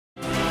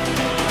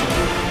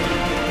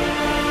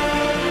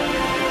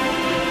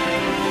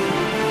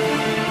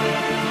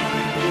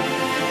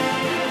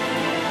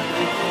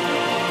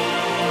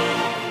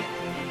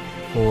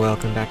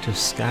welcome back to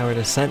Skyward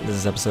Ascent. This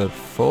is episode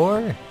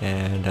 4,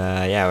 and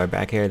yeah, we're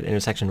back here at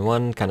intersection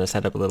 1, kind of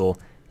set up a little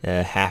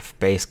half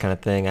base kind of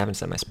thing. I haven't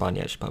set my spawn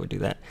yet, I should probably do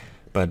that.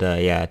 But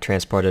yeah,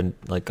 transported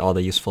like all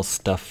the useful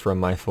stuff from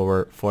my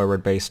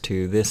forward base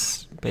to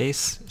this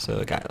base, so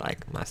I got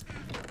like my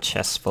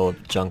chest full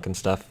of junk and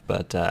stuff,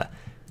 but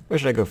where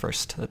should I go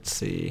first? Let's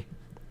see.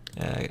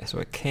 So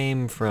it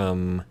came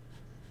from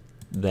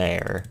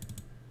there.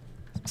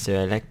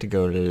 So I like to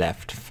go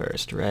left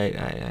first, right?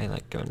 I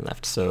like going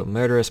left. So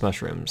murderous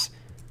mushrooms.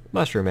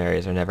 Mushroom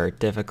areas are never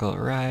difficult,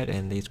 right?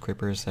 And these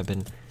creepers have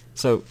been...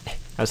 So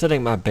I was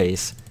setting my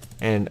base,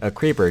 and a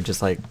creeper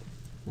just like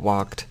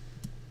walked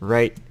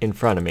right in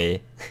front of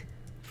me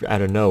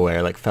out of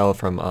nowhere, like fell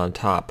from on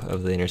top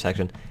of the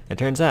intersection. It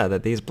turns out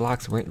that these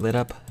blocks weren't lit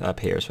up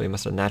here, so he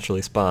must have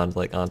naturally spawned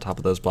like on top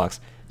of those blocks.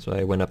 So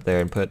I went up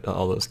there and put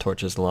all those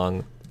torches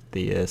along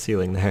the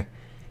ceiling there.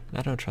 And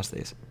I don't trust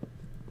these.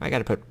 I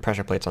gotta put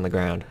pressure plates on the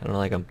ground. I don't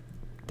like them.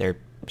 They're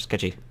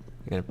sketchy.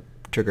 They're gonna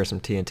trigger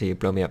some TNT,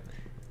 blow me up.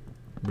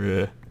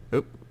 Bruh.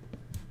 Oop.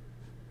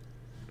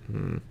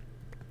 You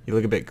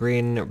look a bit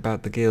green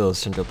about the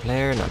gills, Shinto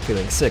player. Not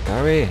feeling sick,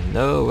 are we?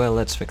 No? Well,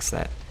 let's fix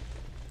that.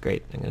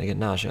 Great. I'm gonna get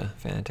nausea.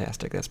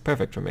 Fantastic. That's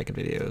perfect for making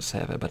videos.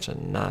 Have a bunch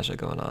of nausea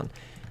going on.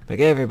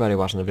 Make everybody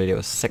watching the video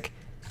sick.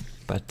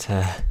 But,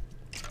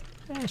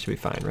 it should be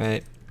fine,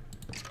 right?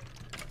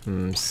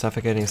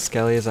 Suffocating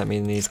skellies. Does that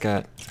mean he's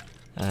got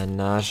a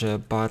nausea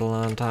bottle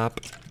on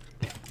top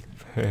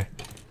for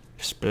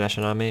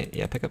splashing on me?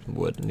 Yeah, pick up some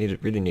wood.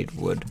 Really need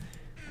wood,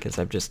 because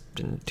I've just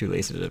been too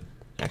lazy to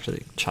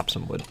actually chop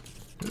some wood.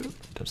 Ooh,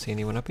 don't see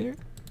anyone up here.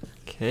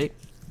 Okay.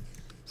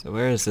 So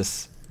where is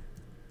this?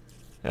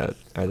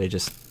 Are they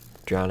just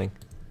drowning?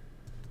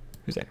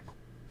 Who's there?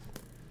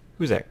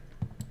 Who's there?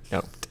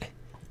 Oh,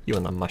 you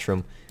on the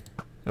mushroom.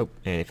 Oh,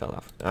 and he fell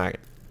off. Alright.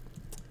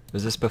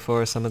 Was this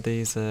before some of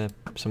these, some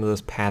of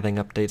those pathing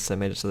updates that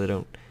made it so they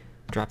don't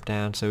drop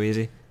down so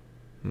easy?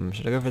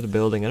 Should I go for the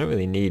building? I don't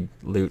really need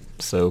loot,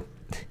 so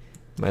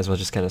might as well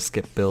just kind of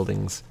skip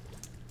buildings,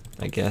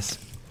 I guess.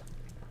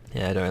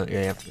 Yeah, I don't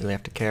really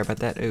have to care about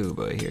that. Oh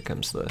boy, here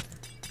comes the...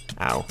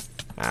 Ow.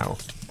 Ow.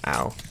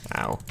 Ow.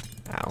 Ow.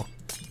 Ow.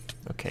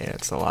 Okay,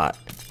 that's a lot.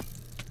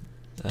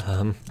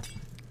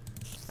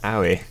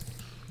 Owie.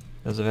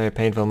 Those are very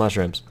painful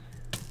mushrooms.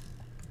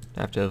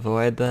 I have to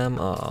avoid them?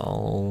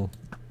 Oh.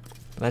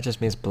 That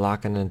just means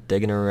blocking and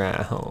digging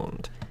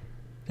around.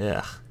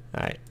 Ugh.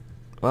 Alright.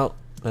 Well,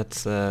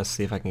 let's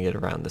see if I can get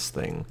around this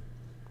thing.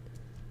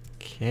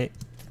 Okay.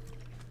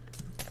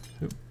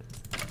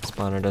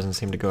 Spawner doesn't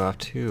seem to go off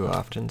too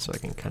often, so I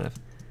can kind of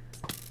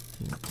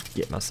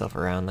get myself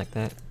around like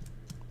that.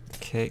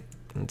 Okay.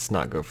 Let's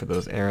not go for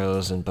those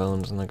arrows and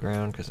bones on the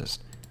ground, because it's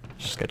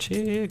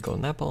sketchy.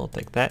 Golden apple,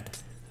 take that.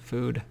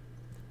 Food.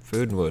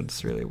 Food and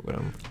wood's really what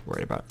I'm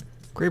worried about.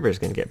 Creeper's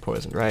gonna get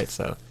poisoned, right?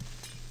 So,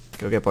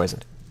 go get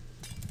poisoned.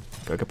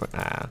 Go get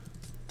poisoned. Ah.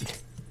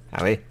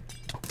 Owie.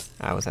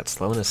 Ah, was that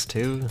slowness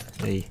too?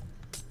 Hey.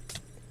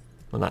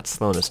 Well, not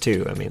slowness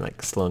too, I mean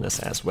like slowness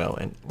as well.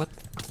 And what?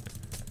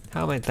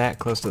 How am I that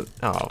close to...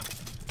 Oh,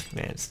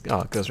 man,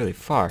 it goes really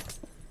far.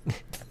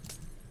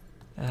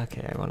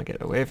 Okay, I want to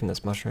get away from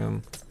this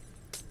mushroom.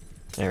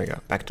 There we go.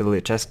 Back to the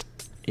loot chest.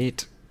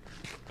 Eat.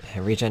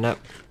 Regen up.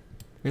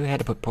 Really had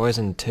to put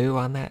poison 2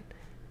 on that?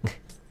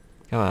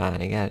 Come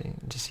on, you gotta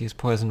just use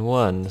poison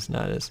 1. It's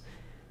not as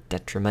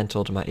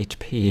detrimental to my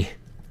HP.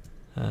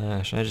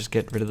 Should I just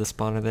get rid of the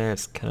spawner there?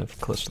 It's kind of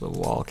close to the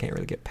wall. Can't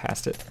really get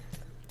past it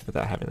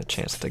without having the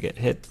chance to get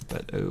hit.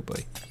 But, oh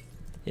boy.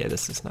 Yeah,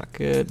 this is not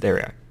good. There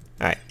we are.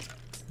 Alright.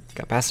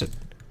 Got past it.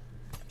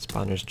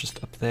 Spawner's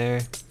just up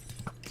there.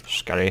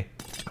 Scary.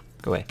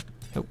 Go away.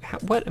 Oh,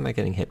 what am I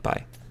getting hit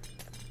by?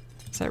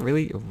 Is that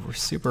really a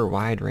super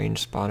wide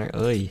range spawner?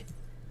 Ugh.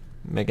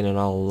 Making it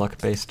all luck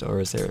based,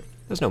 or is there...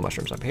 There's no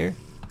mushrooms up here.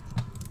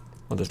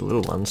 Well, there's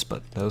little ones,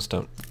 but those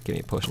don't give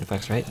me potion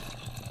effects, right?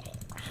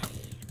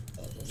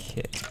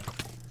 Okay.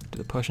 Do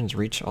the potions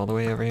reach all the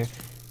way over here?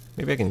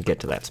 Maybe I can get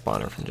to that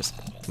spawner from just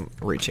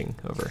reaching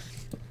over.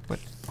 What?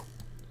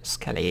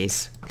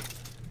 Skellies.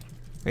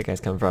 Where you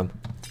guys come from?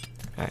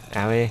 Alright,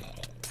 owie.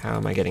 How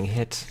am I getting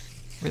hit?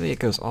 Really, it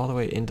goes all the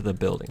way into the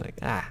building, like,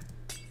 ah.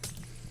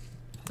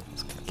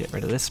 Let's get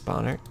rid of this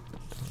spawner.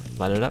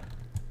 Light it up.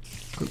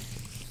 Ooh.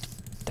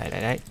 Die, die,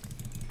 die.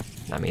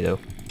 Not me, though.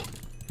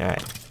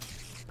 Alright.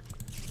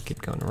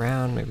 Keep going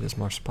around. Maybe there's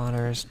more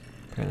spawners.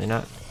 Apparently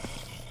not.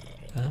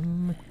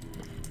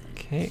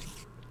 Okay.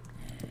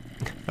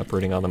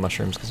 Uprooting all the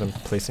mushrooms because I'm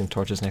placing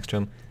torches next to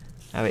them.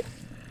 Ah, wait.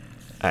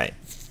 Alright.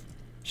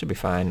 Should be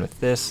fine with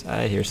this.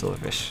 I hear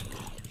silverfish.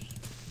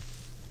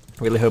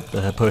 Really hope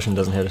the potion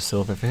doesn't hit a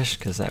silverfish,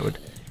 because that would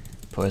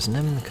poison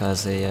him,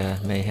 cause a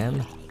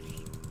mayhem.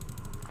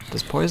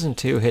 Does poison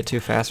 2 hit too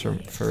fast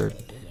for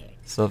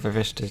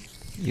silverfish to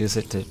use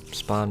it to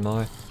spawn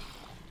more?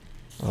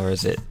 Or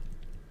is it,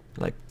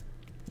 like,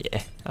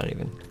 yeah, I don't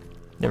even...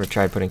 Never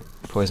tried putting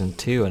poison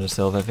 2 on a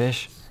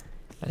silverfish.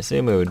 I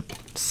assume it would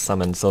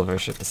summon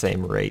silverfish at the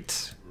same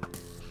rate,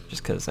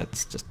 just because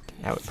that's just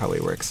how it probably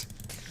works.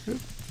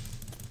 Oop.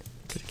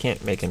 Gotta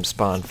can't make him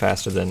spawn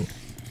faster than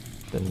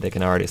they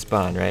can already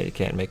spawn, right? You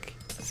can't make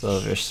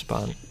silverfish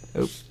spawn.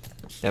 Oh,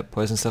 yep,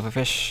 poison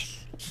silverfish.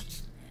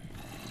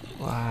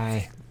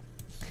 Why?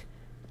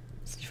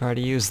 You've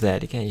already used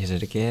that. You can't use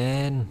it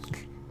again.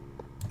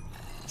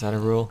 Is that a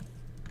rule?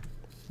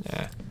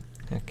 Yeah.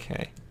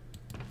 Okay.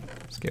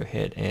 Let's go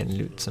ahead and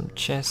loot some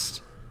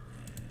chests.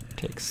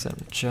 Take some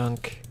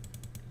junk.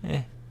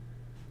 I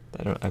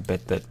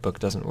bet that book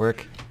doesn't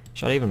work.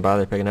 Should I even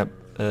bother picking up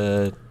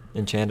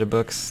enchanted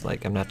books?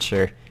 Like, I'm not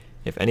sure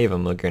if any of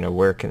them are gonna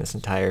work in this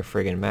entire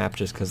friggin' map,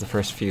 just because the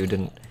first few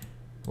didn't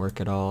work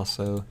at all.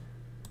 So,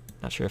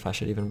 not sure if I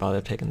should even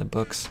bother taking the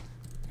books.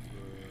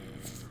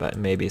 But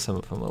maybe some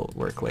of them will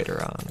work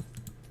later on.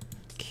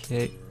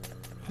 Okay.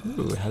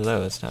 Ooh,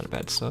 hello. That's not a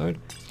bad sword.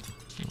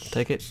 I'll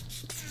take it.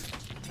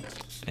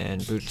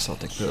 And boots, I'll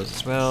take those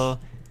as well.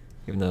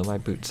 Even though my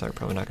boots are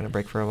probably not going to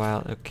break for a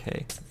while.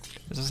 Okay.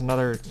 This is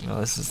another...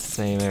 No, this is the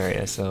same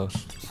area, so...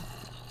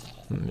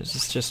 is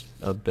this just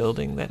a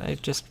building that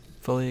I've just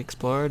fully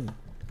explored?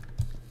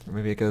 Or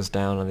maybe it goes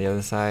down on the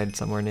other side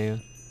somewhere new?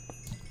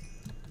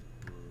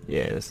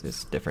 Yeah, this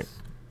is different.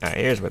 Alright,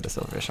 here's where the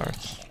silverfish are.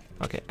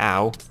 Okay,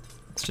 ow.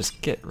 Let's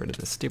just get rid of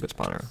this stupid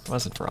spawner,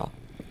 once and for all.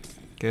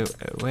 Go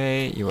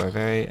away, you are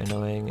very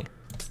annoying.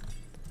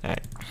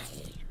 Alright.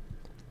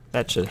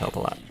 That should help a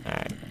lot.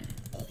 Alright.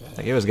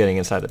 Like, it was getting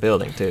inside the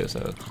building too,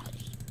 so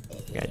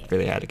I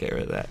really had to get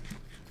rid of that.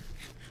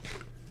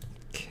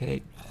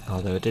 Okay.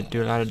 Although it did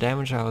do a lot of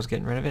damage while I was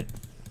getting rid of it.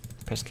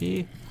 Press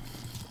key.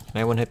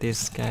 Can I one-hit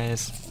these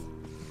guys?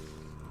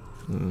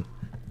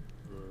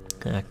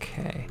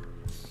 Okay.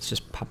 Let's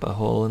just pop a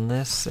hole in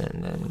this,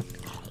 and then...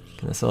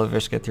 Can the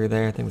silverfish get through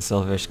there? I think the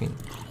silverfish can...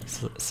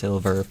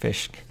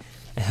 Silverfish.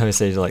 I always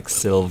say like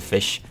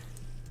silverfish.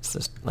 It's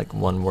just like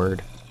one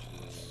word.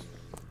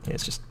 Yeah,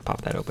 let's just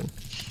pop that open.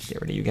 Get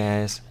rid of you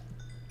guys.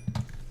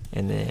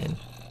 And then...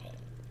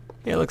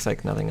 Yeah, it looks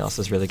like nothing else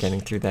is really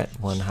getting through that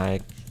one high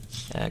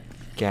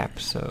gap,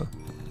 so...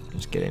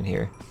 Just get in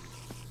here.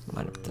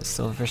 Line up the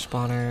silverfish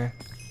spawner.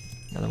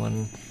 Another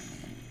one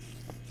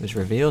was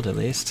revealed at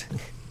least.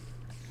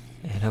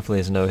 And hopefully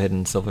there's no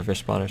hidden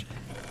silverfish spawners.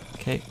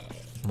 Okay.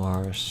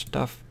 More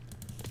stuff.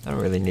 I don't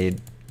really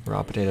need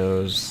raw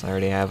potatoes. I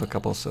already have a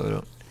couple, so I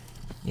don't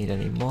need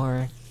any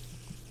more.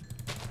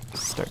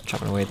 Start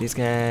chopping away at these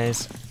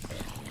guys.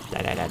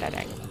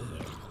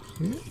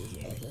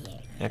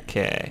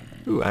 Okay.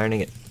 Ooh,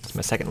 ironing it. It's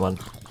my second one.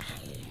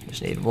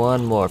 Just need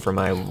one more for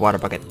my water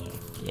bucket.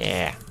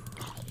 Yeah.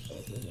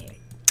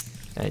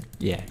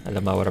 Yeah, I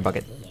love my water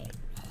bucket.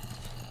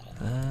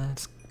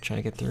 Let's try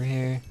to get through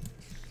here.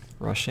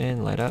 Rush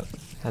in, light up.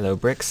 Hello,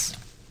 bricks.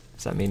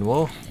 Does that mean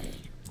wool?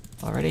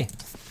 Already?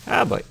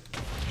 Ah, boy.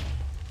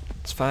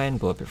 It's fine,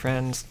 blow up your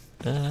friends.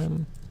 That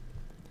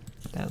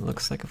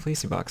looks like a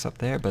fleecy box up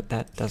there, but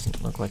that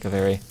doesn't look like a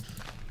very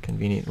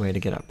convenient way to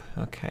get up.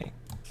 Okay.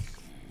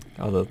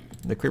 Although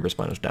the creeper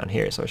spawn is down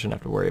here, so I shouldn't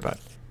have to worry about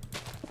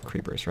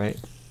creepers, right?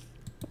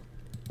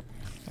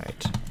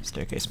 Alright,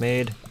 staircase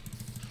made.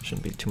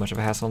 Shouldn't be too much of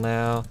a hassle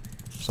now.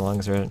 So long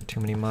as there aren't too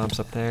many mobs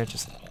up there,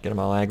 just get them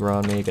all aggro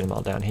on me, get them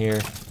all down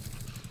here.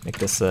 Make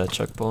this a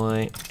choke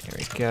point. There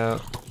we go.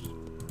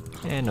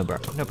 And no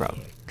problem, no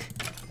problem.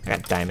 I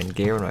got diamond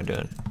gear, what am I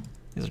doing?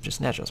 These are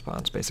just natural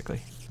spawns,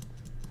 basically.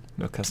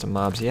 No custom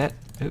mobs yet.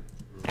 Oop.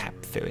 Ah,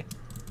 phooey.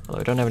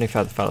 Although I don't have any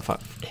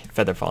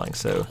feather falling,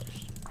 so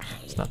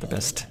it's not the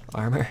best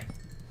armor.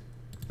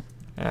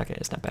 Okay,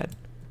 it's not bad.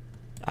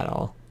 At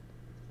all.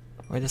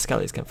 Where'd the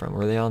skellies come from?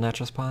 Were they all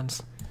natural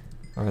spawns?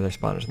 Or are there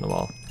spawners in the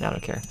wall? I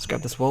don't care. Let's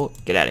grab this wool.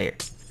 Get out of here.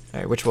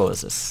 Alright, which wool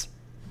is this?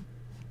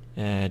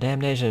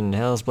 Damnation,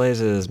 hell's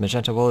blazes,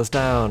 magenta wool is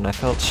down. I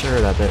felt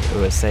sure that it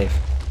was safe.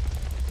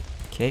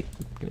 Okay,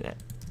 give me that.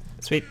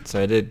 Sweet,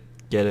 so I did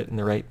get it in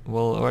the right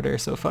wool order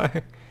so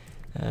far.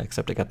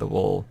 Except I got the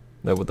wool,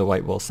 the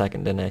white wool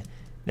second, didn't I?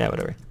 Yeah,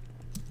 whatever.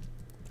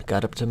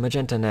 Got up to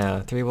magenta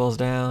now. 3 wools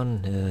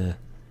down,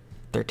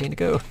 13 to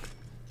go.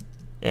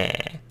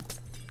 Yeah.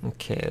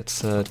 Okay, let's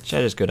should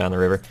I just go down the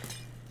river?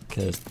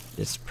 Because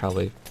it's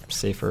probably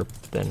safer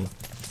than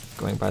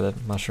going by the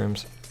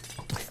mushrooms.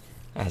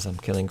 As I'm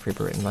killing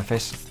creeper right in my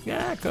face.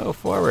 Yeah, go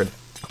forward.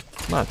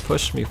 Come on,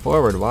 push me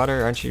forward,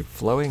 water. Aren't you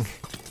flowing?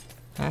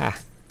 Ah.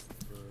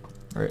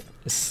 Or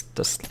the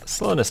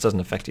slowness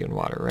doesn't affect you in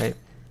water, right?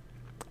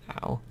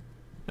 Ow.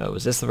 Oh,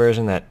 is this the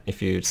version that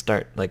if you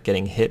start like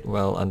getting hit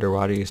while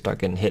underwater, you start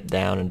getting hit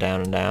down and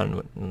down and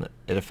down, and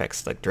it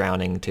affects like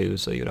drowning too,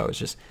 so you'd always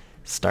just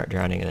start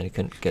drowning and then you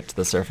couldn't get to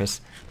the surface?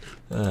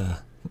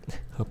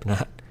 Hope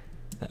not.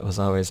 That was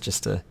always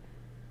just a...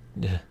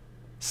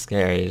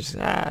 scary. Just,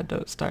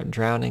 don't start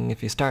drowning.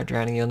 If you start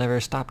drowning, you'll never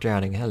stop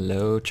drowning.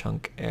 Hello,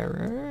 chunk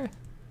error.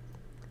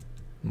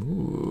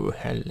 Ooh,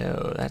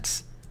 hello.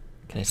 That's...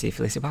 Can I see a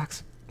fleecy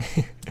box?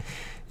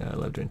 I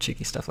love doing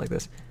cheeky stuff like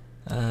this.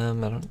 I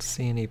don't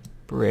see any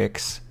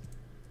bricks.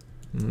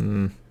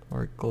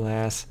 Or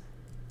glass.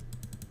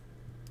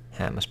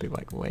 It must be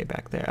like way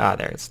back there. Ah,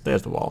 there's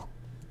the wall.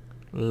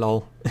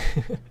 Lol.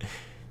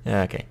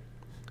 Okay.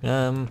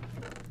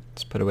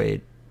 Let's put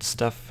away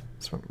stuff.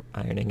 So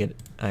iron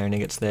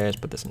ingots there. Let's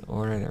put this in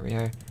order. There we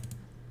are.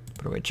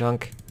 Put away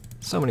junk.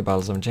 So many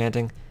bottles of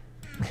enchanting.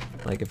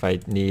 Like if I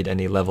need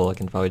any level, I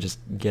can probably just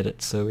get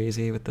it so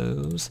easy with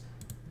those.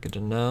 Good to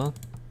know.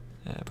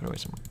 Put away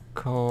some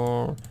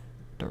coal.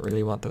 Don't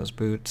really want those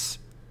boots.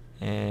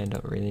 And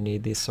don't really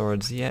need these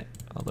swords yet.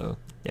 Although,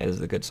 yeah, this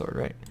is a good sword,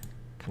 right?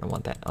 Kind of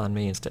want that on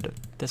me instead of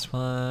this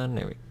one.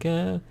 There we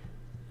go.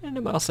 And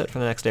I'm all set for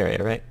the next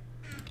area, right?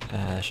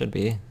 Should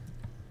be.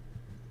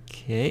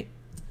 Okay.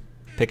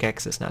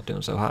 Pickaxe is not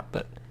doing so hot,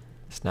 but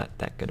it's not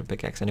that good of a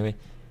pickaxe anyway.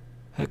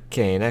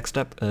 Okay, next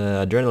up,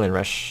 adrenaline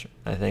rush,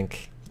 I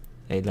think.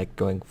 I like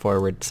going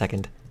forward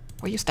second.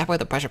 Will you step with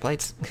the pressure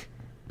plates?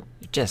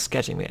 You're just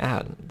sketching me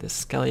out. This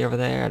Skelly over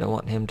there, I don't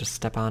want him to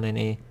step on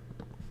any...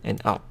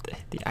 And, oh,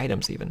 the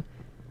items even.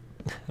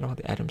 I don't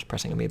want the items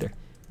pressing him either.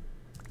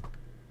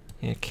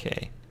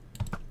 Okay.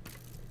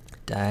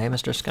 Die,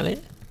 Mr.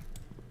 Skelly.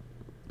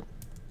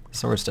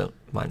 Swords don't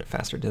mind it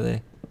faster, do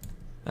they?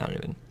 I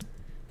don't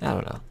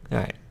know.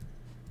 Alright.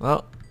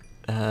 Well,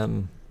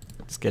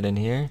 let's get in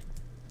here.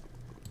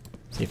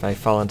 See if I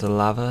fall into the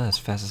lava as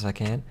fast as I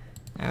can.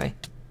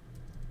 Alright.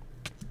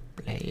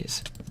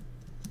 Blaze.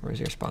 Where's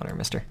your spawner,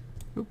 mister?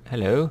 Ooh,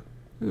 hello.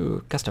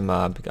 Ooh, custom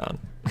mob gone.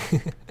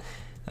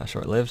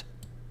 Short-lived.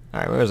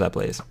 Alright, where's that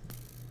blaze?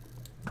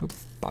 Oop,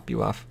 pop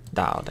you off.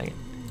 Oh, dang it.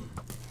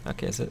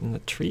 Okay, is it in the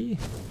tree?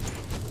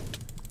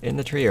 In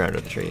the tree or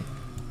under the tree?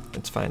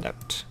 Let's find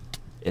out.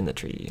 In the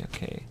tree,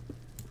 okay.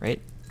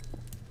 Right?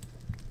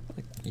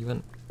 Like, you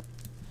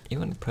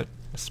wouldn't put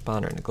a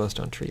spawner in a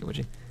glowstone tree, would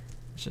you?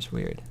 It's just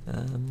weird.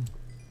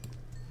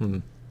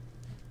 Yeah,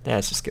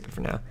 let's just skip it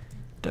for now.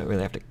 Don't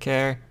really have to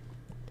care.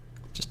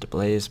 Just a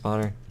blaze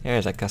spawner.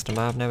 There's that custom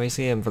mob. Now we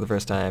see him for the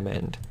first time,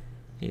 and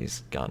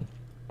he's gone.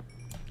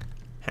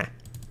 Huh.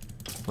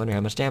 Wonder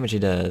how much damage he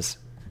does.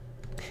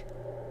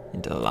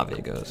 Into the lava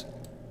he goes.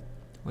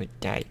 Wait,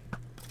 die.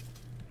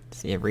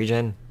 Does he have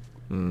regen?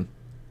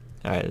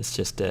 Alright, let's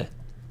just, oh.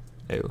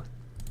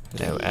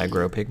 Hello,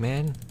 aggro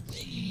pigman.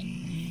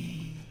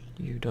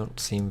 You don't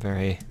seem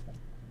very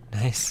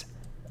nice.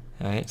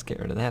 Alright, let's get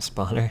rid of that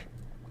spawner.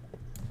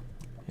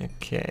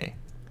 Okay.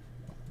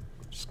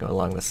 Just go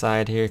along the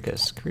side here,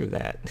 because screw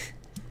that.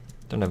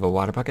 Don't have a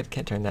water bucket,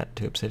 can't turn that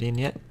to obsidian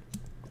yet.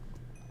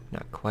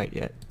 Not quite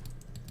yet.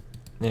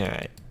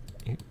 Alright.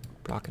 You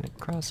blocking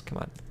across? Come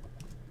on.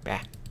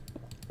 Bah.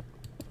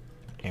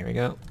 There we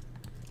go.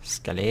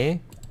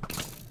 Skelly.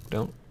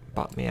 Don't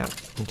bop me out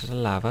into the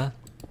lava.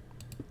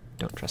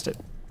 Don't trust it.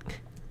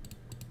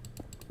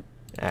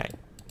 Alright.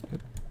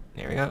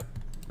 There we go.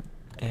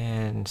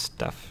 And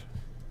stuff.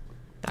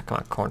 Ah, come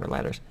on, corner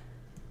ladders.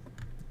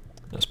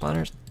 No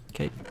spawners.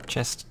 Okay,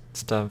 chest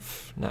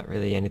stuff. Not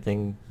really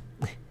anything,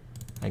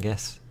 I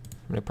guess.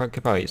 I mean, I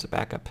could probably use a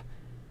backup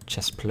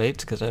chest plate,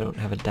 because I don't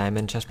have a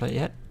diamond chest plate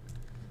yet.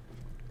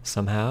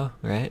 Somehow,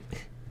 right?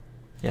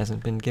 He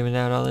hasn't been giving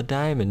out all the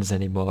diamonds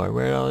anymore.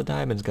 Where'd all the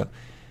diamonds go?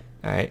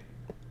 Alright.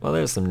 Well,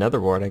 there's some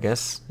nether wart, I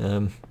guess.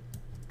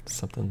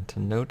 Something to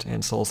note.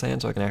 And soul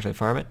sand, so I can actually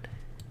farm it.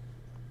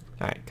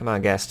 Alright, come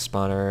on, ghast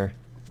spawner.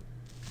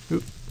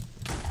 Oop.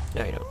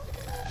 No, you don't.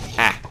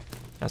 Ah!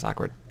 That's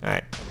awkward.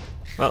 Alright.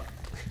 Well,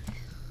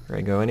 here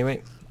I go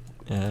anyway.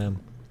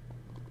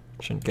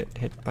 Shouldn't get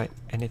hit by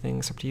anything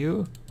except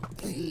you.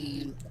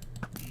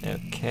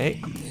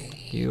 Okay.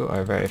 You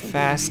are very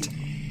fast.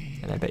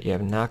 And I bet you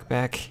have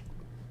knockback.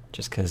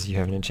 Just because you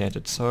have an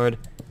enchanted sword.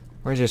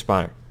 Where's your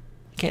spawner?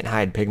 You can't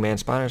hide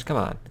pigman spawners. Come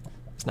on.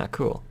 It's not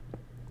cool.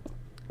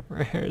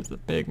 Where's the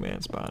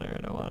pigman spawner?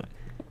 I don't want it.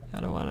 I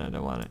don't want it. I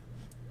don't want it.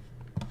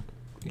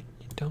 You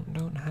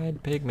don't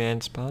hide pigman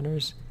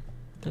spawners.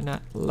 They're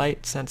not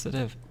light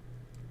sensitive.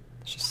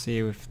 Let's just see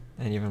if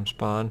any of them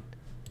spawn.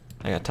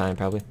 I got time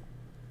probably.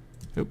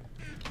 Oop.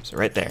 So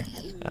right there.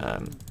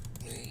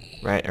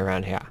 Right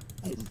around here.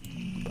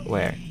 But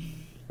where?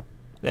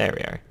 There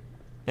we are.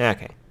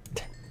 Okay.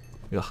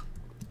 Ugh.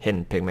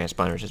 Hidden pigman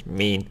spawner is just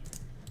mean.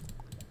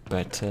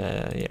 But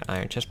yeah,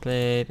 iron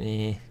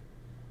chestplate,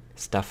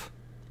 stuff.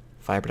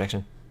 Fire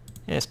protection.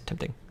 Yeah, it's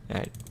tempting.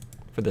 Alright.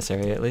 For this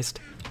area at least.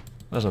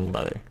 Wasn't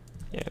leather.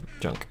 Yeah,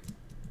 junk.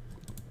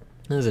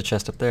 There's a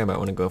chest up there I might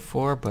want to go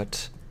for,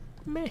 but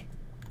meh.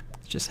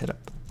 Let's just head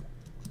up.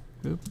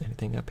 Oop,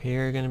 anything up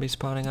here gonna be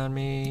spawning on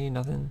me?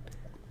 Nothing.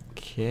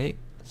 Okay,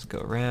 let's go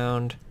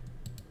around.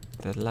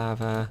 The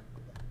lava.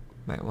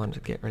 Might want to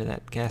get rid of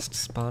that ghast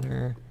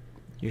spawner.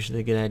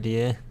 Usually a good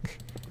idea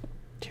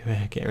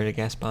to get rid of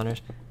ghast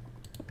spawners.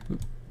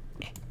 Oop.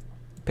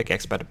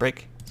 Pickaxe about to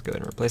break. Let's go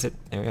ahead and replace it.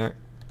 There we are.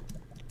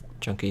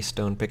 Chunky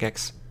stone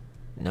pickaxe.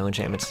 No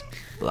enchantments.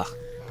 Blah.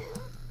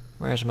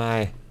 Where's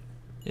my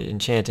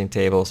enchanting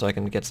table so I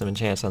can get some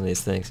enchants on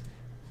these things?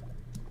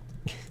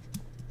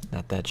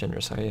 Not that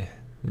generous, are you?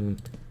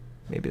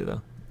 Maybe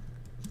though.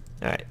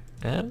 Alright.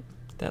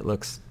 That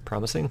looks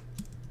promising.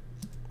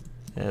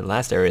 The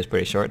last area is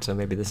pretty short, so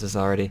maybe this is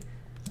already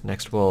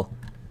next wool.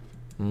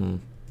 I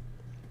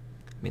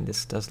mean,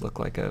 this does look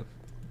like a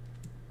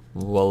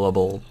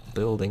woolable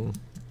building.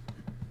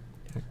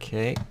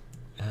 Okay.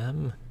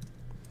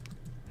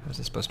 How's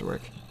this supposed to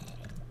work?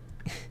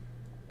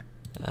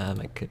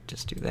 I could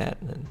just do that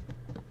and then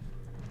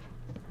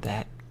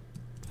that,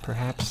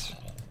 perhaps.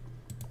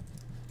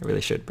 I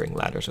really should bring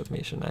ladders with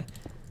me, shouldn't I?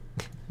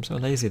 I'm so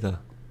lazy though.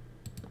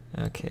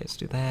 Okay, let's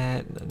do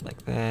that, and then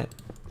like that.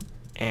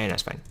 And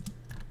that's fine.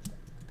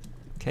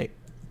 Okay.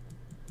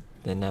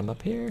 Then I'm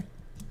up here.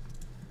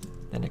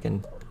 Then I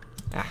can...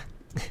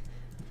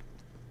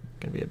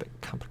 Gonna be a bit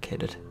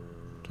complicated.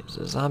 Okay, there's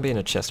a zombie and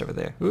a chest over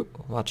there.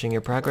 Oop, watching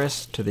your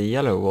progress to the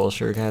yellow wool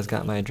sure has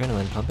got my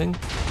adrenaline pumping.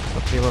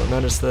 Hope you won't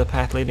notice the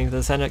path leading to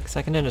the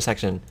second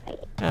intersection.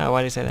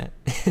 Why do you say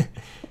that?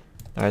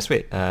 Alright,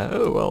 sweet.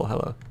 Oh, well,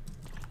 hello.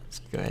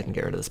 Let's go ahead and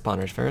get rid of the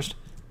spawners first.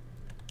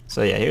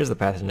 So yeah, here's the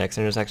path to the next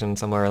intersection,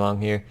 somewhere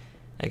along here,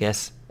 I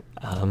guess.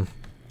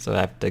 So I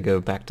have to go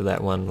back to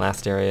that one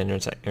last area,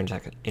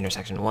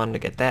 intersection 1, to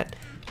get that.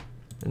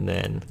 And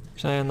then,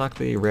 should I unlock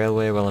the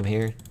railway while I'm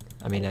here?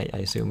 I mean, I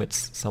assume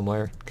it's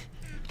somewhere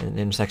in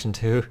intersection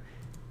 2.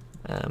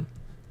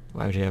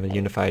 Why would you have a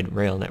unified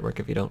rail network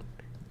if you don't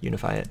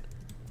unify it?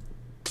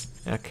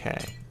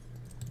 Okay.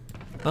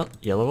 Well,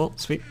 yellow wool,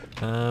 sweet.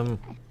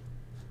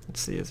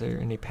 Let's see, is there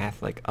any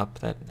path like up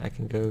that I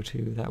can go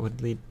to that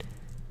would lead to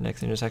the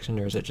next intersection,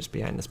 or is it just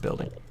behind this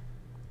building?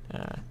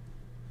 I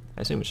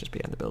assume it's just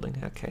behind the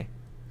building. Okay.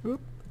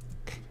 Whoop.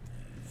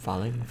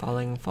 Falling,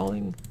 falling,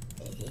 falling.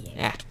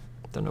 Ah,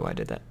 don't know why I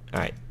did that.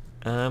 Alright.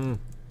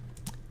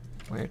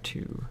 Where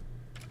to?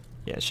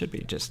 Yeah, it should be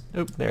just...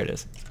 Oh, there it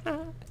is.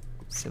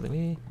 Silly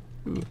me.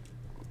 Ooh.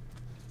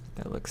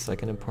 That looks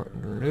like an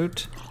important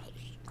route.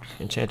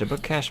 Enchanted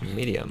book cache,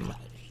 medium.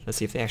 Let's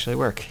see if they actually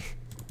work.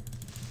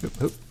 Hoop,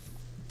 hoop.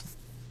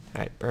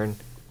 Alright, burn.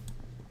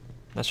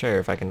 Not sure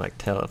if I can like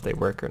tell if they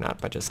work or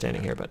not by just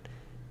standing here, but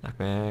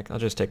knockback. I'll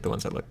just take the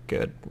ones that look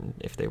good.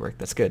 If they work,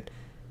 that's good.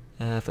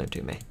 Flame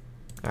to me.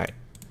 Alright,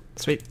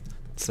 sweet.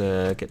 Let's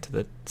get to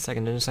the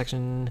second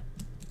intersection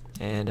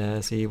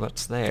and see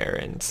what's there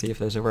and see if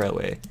there's a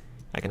railway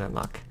I can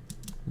unlock.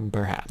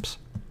 Perhaps.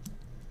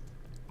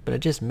 But I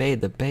just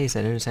made the base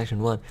at intersection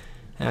 1.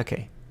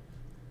 Okay.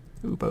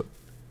 Ooh, boat.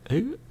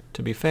 Ooh.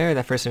 To be fair,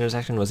 that first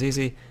intersection was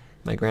easy.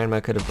 My grandma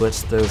could have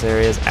blitzed those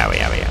areas. Owie,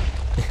 owie,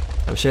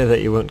 owie. I'm sure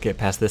that you won't get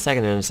past the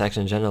second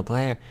intersection, general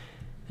player.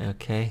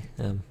 Okay,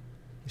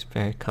 he's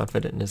very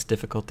confident in his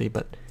difficulty,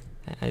 but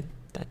I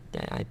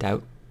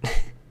doubt.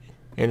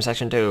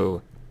 Intersection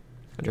 2.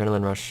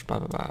 Adrenaline rush, blah,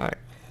 blah, blah. Alright.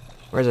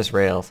 Where's this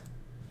rails?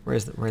 Where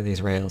are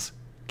these rails?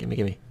 Gimme,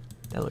 gimme.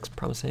 That looks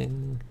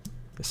promising.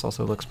 This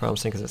also looks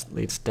promising because it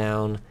leads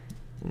down.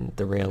 And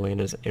the railway in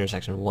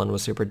intersection 1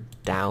 was super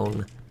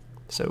down.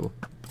 So,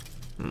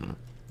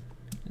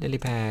 lily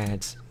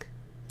pads.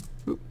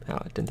 Oop, oh,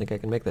 I didn't think I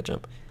could make that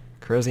jump.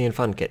 Krose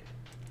fun kit.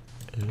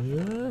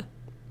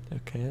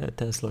 Okay, that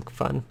does look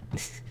fun.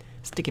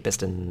 Sticky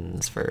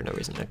pistons for no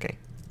reason. Okay.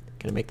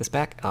 Can I make this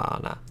back? Ah,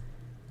 nah.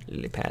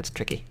 Lily pads,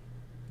 tricky.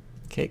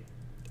 Okay.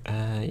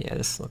 Yeah,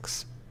 this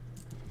looks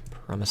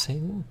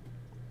promising.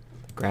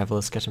 Gravel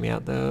is sketching me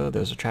out though. There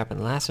was a trap in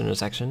the last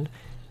intersection.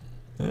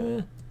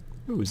 Ooh,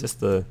 is this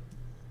the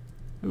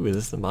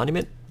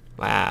monument?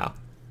 Wow.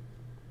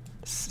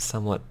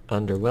 Somewhat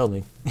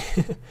underwhelming.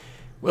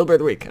 Wilbur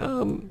the Week.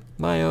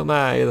 My oh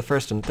my, you're the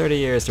first in 30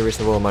 years to reach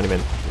the Wool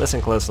Monument.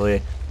 Listen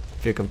closely.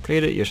 If you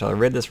complete it, you shall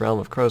rid this realm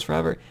of crows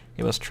forever.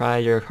 You must try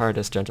your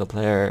hardest, gentle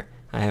player.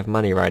 I have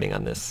money riding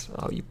on this.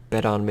 Oh, you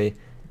bet on me.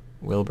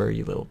 Wilbur,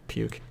 you little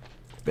puke.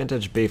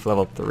 Vintage beef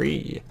level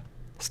 3.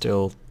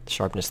 Still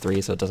sharpness 3,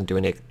 so it doesn't do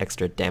any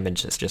extra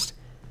damage. It's just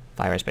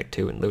fire aspect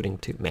 2 and looting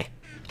 2. Meh.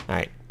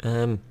 Alright,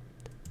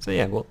 so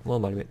yeah, wool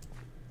monument.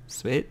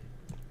 Sweet.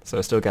 So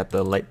I still got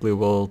the light blue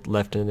wool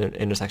left in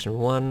intersection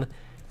 1,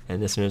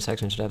 and this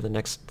intersection should have the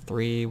next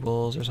 3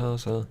 wools or so,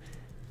 so...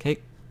 Okay.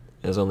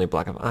 There's only a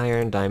block of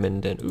iron,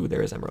 diamond, and ooh,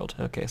 there is emerald.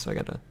 Okay, so I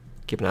gotta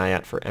keep an eye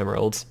out for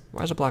emeralds.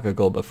 Why is a block of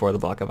gold before the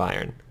block of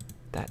iron?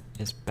 That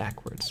is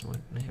backwards,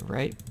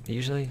 right?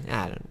 Usually?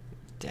 I don't...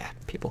 Yeah,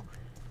 people.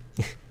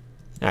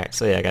 Alright,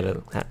 so yeah, I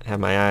gotta have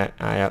my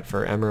eye out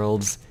for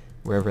emeralds,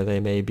 wherever they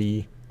may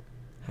be.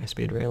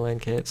 High-speed rail line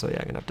kit, so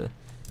yeah, I'm gonna have to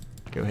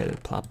go ahead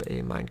and plop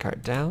a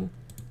minecart down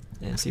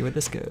and see where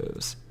this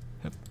goes.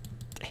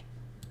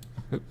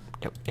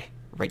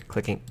 Right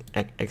clicking,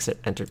 exit,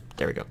 enter,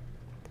 there we go.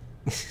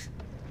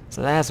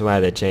 So that's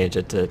why they changed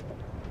it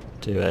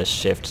to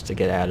shift to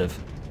get out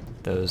of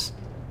those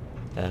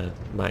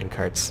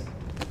minecarts.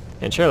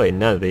 And surely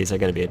none of these are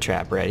going to be a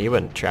trap, right? You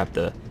wouldn't trap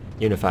the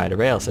unified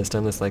rail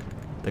system. It's like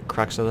the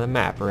crux of the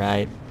map,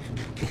 right?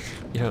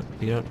 you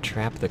don't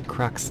trap the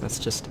crux. That's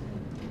just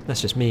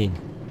mean.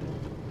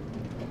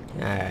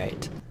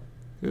 Alright.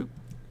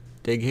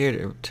 Dig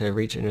here to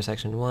reach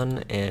intersection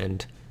 1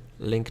 and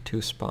link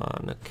to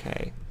spawn.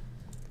 Okay.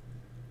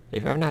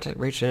 If you've not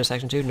reached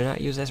intersection 2, do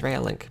not use this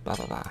rail link. Blah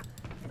blah blah.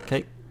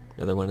 Okay.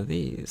 Another one of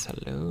these.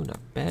 Hello, not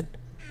bad.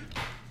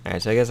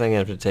 Alright, so I guess I'm gonna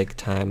have to take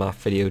time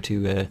off video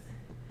to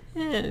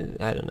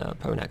I don't know,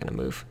 probably not gonna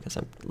move because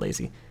I'm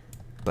lazy.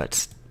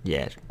 But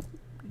yeah,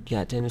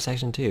 got to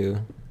intersection 2.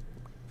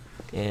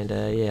 And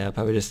yeah, I'll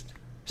probably just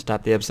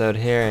stop the episode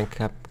here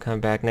and come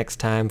back next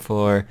time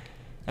for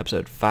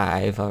episode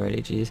 5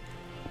 already, jeez.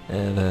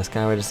 of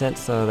Skyward Ascent,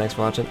 so thanks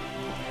for watching,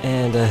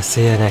 and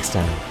see you next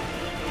time.